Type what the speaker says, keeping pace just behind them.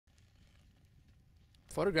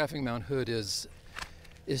Photographing Mount Hood is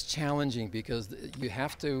challenging because you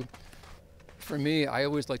have to. For me, I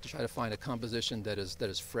always like to try to find a composition that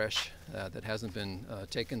is fresh, that hasn't been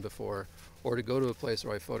taken before, or to go to a place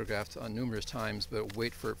where I photographed numerous times, but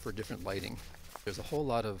wait for different lighting. There's a whole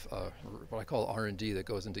lot of what I call R&D that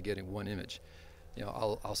goes into getting one image. You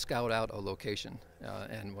know, I'll scout out a location,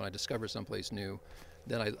 and when I discover someplace new,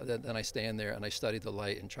 then I stand there and I study the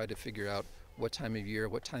light and try to figure out what time of year,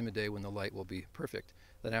 what time of day when the light will be perfect.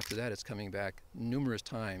 Then after that, it's coming back numerous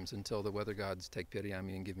times until the weather gods take pity on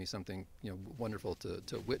me and give me something, you know, wonderful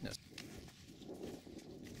to witness.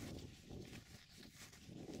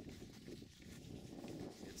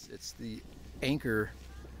 It's the anchor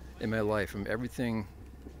in my life. From everything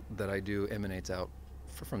that I do emanates out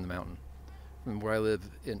from the mountain. From where I live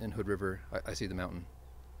in Hood River, I see the mountain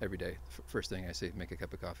every day. First thing I see, make a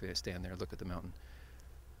cup of coffee, I stand there, look at the mountain.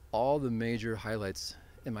 All the major highlights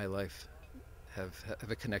in my life have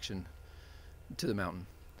a connection to the mountain.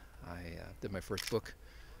 I did my first book.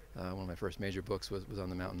 One of my first major books was on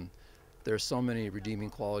the mountain. There are so many redeeming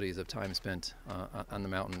qualities of time spent on the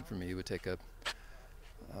mountain for me. It would take a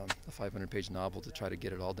 500-page novel to try to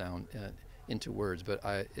get it all down into words, but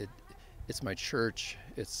it's my church,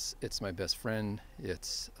 it's my best friend,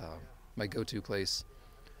 it's my go-to place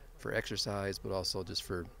for exercise, but also just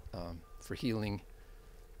for healing,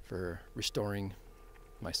 for restoring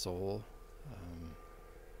my soul.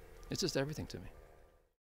 It's just everything to me.